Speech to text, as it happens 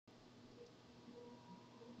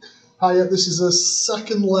Hiya, this is a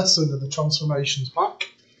second lesson of the transformations pack.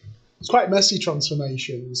 It's quite messy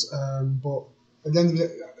transformations, but at the end of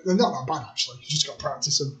it, they're not that bad actually. You just got to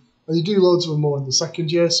practice them. And you do loads of them more in the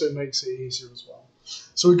second year, so it makes it easier as well.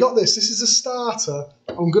 So we've got this. This is a starter.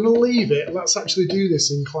 I'm going to leave it. Let's actually do this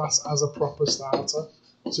in class as a proper starter.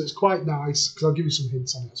 So it's quite nice, because I'll give you some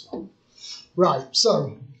hints on it as well. Right,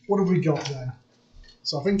 so what have we got then?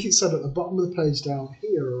 So I think it said at the bottom of the page down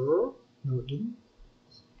here. No, it didn't.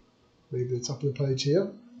 Maybe the top of the page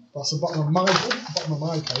here. That's the bottom of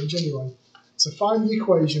my page anyway. So find the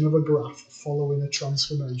equation of a graph following a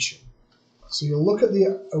transformation. So you'll look at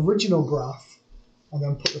the original graph and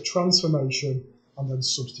then put the transformation and then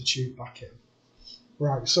substitute back in.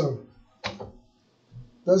 Right, so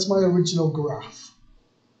there's my original graph.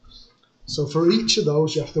 So for each of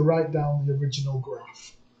those you have to write down the original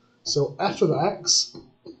graph. So f of x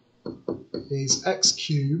is x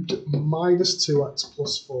cubed minus 2x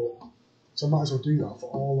plus 4. So I might as well do that for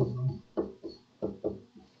all of them,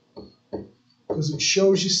 because it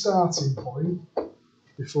shows your starting point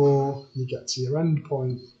before you get to your end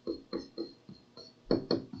point.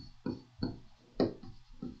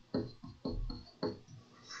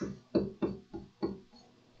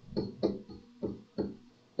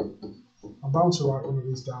 I'm bound to write one of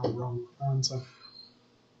these down wrong, aren't I?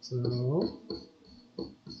 So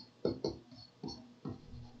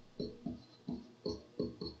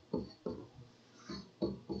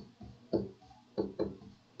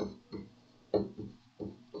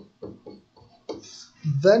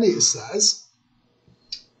then it says,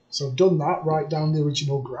 so I've done that, write down the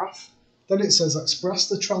original graph. Then it says express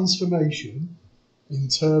the transformation in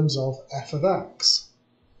terms of f of x.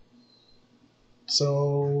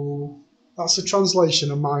 So that's a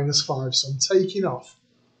translation of minus 5. So I'm taking off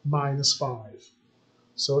minus 5.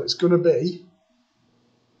 So it's going to be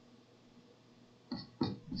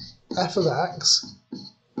f of x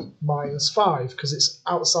minus 5, because it's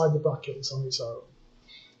outside the brackets on its own.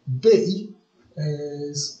 B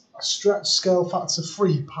is a stretch scale factor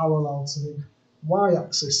 3 parallel to the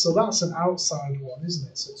y-axis. So that's an outside one, isn't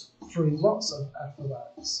it? So it's 3 lots of f of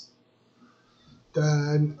x.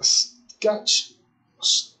 Then stretch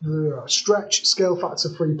scale factor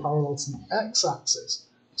 3 parallel to the x-axis.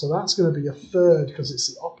 So that's going to be a third, because it's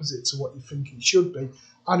the opposite to what you think it should be.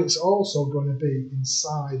 And it's also going to be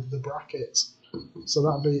inside the brackets. So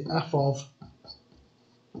that'll be f of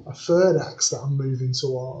a third x that I'm moving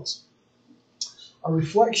towards. A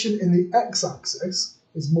reflection in the x-axis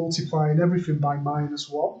is multiplying everything by minus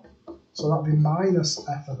 1. So that'll be minus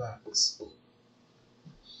f of x.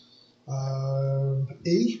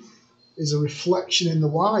 E is a reflection in the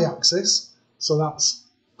y-axis. So that's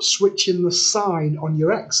switching the sign on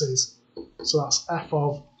your x's. So that's f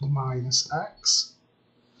of minus x.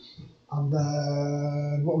 And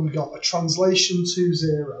then what have we got? A translation to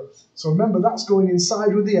 0. So remember, that's going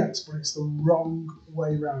inside with the x, but it's the wrong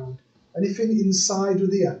way round. Anything inside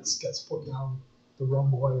with the x gets put down the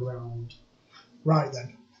wrong way round. Right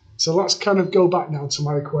then, so let's kind of go back now to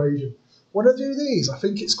my equation. When I do these, I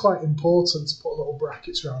think it's quite important to put little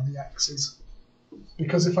brackets around the x's,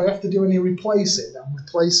 because if I have to do any replacing, I'm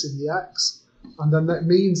replacing the x, and then that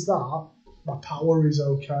means that my power is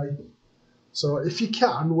okay. So if you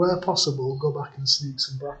can, where possible, go back and sneak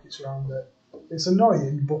some brackets around it. It's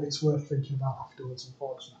annoying, but it's worth thinking about afterwards,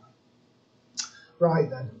 unfortunately. Right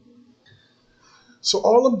then. So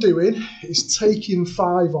all I'm doing is taking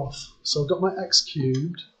 5 off. So I've got my x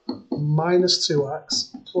cubed minus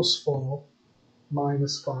 2x plus 4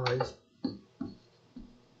 minus 5.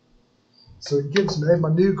 So it gives me,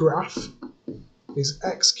 my new graph is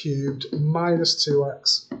x cubed minus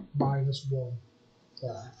 2x minus 1.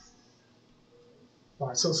 There.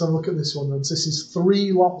 Right, so let's have a look at this one then. So this is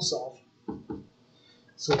 3 lots of.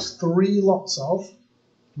 So it's 3 lots of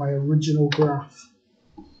my original graph.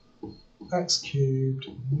 X cubed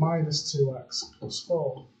minus 2x plus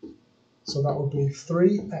 4. So that would be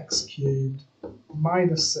 3x cubed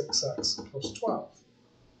minus 6x plus 12.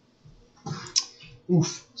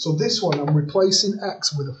 Oof. So this one, I'm replacing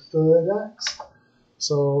x with a third x.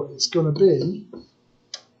 So it's going to be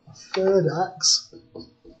a third x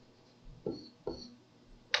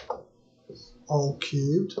all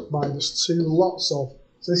cubed minus 2 lots of.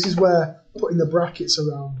 So this is where putting the brackets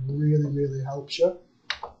around really, really helps you.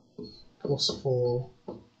 Plus 4.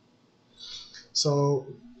 So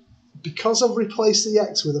because I've replaced the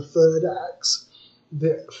x with a third x,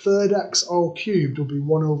 the third x all cubed will be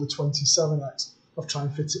 1 over 27x. I'll try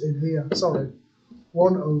and fit it in here. Sorry.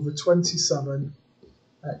 1 over 27x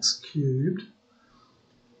cubed.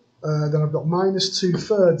 Then I've got minus 2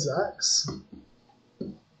 thirds x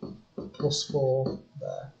plus 4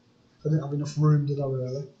 there. I didn't have enough room, did I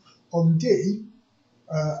really? On D,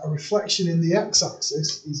 a reflection in the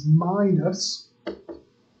x-axis is minus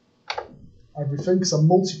everything, because I'm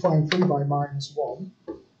multiplying through by minus 1.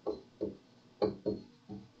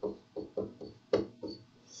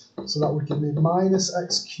 So that would give me minus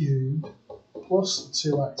x cubed plus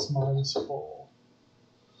 2x minus 4.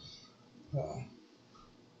 There.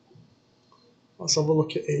 Let's have a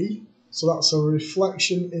look at E. So that's a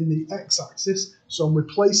reflection in the x-axis. So I'm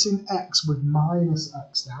replacing x with minus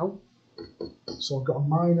x now. So I've got a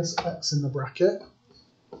minus x in the bracket.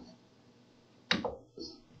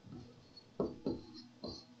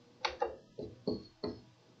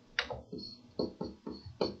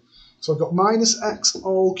 So I've got minus x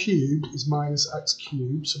all cubed is minus x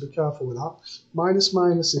cubed, so be careful with that. Minus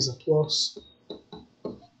minus is a plus.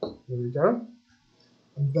 There we go.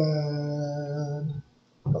 And then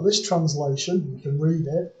I've got this translation, you can read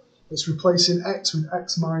it. It's replacing x with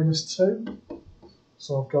x minus 2.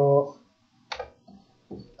 So I've got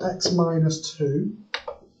x minus 2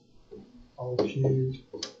 all cubed,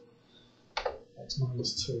 x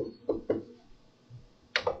minus 2.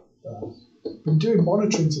 There. Been doing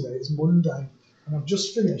monitoring today, it's Monday, and I've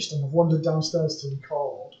just finished and I've wandered downstairs to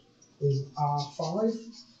record with R5,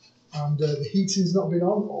 and the heating's not been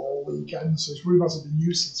on all weekend, so this room hasn't been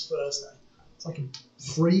used since Thursday. It's like a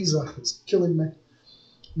freezer, it's killing me.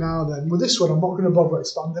 Now then, with this one I'm not going to bother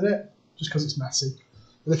expanding it, just because it's messy.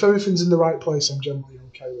 But if everything's in the right place, I'm generally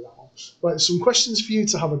okay with that one. Right, some questions for you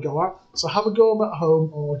to have a go at. So have a go at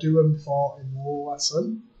home or do them for in the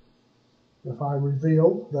lesson. If I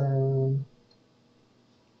reveal, then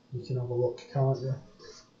you can have a look, can't you?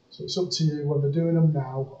 So it's up to you whether doing them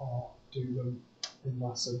now or do them in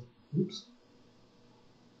lesson. Oops.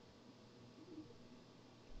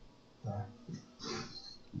 There.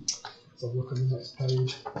 Let's have a look on the next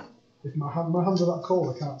page. If my hands are that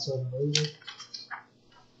cold, I can't turn them over.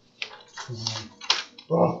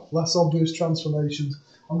 Oh, less obvious transformations.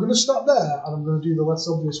 I'm going to stop there and I'm going to do the less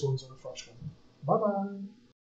obvious ones on a fresh one. Bye bye.